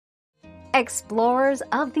Explorers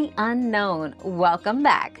of the unknown, welcome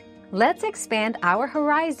back. Let's expand our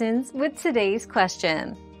horizons with today's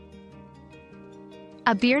question.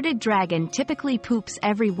 A bearded dragon typically poops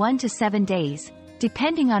every 1 to 7 days,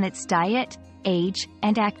 depending on its diet, age,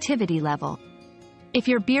 and activity level. If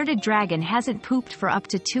your bearded dragon hasn't pooped for up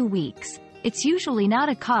to 2 weeks, it's usually not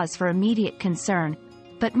a cause for immediate concern,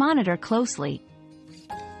 but monitor closely.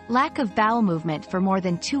 Lack of bowel movement for more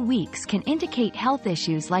than 2 weeks can indicate health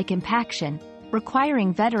issues like impaction,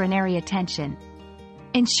 requiring veterinary attention.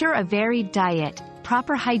 Ensure a varied diet,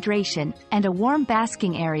 proper hydration, and a warm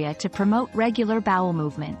basking area to promote regular bowel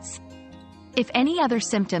movements. If any other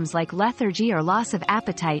symptoms like lethargy or loss of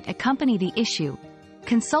appetite accompany the issue,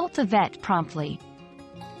 consult a vet promptly.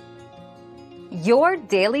 Your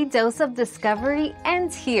daily dose of discovery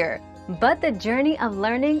ends here, but the journey of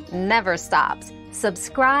learning never stops.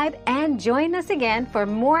 Subscribe and join us again for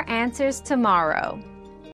more answers tomorrow.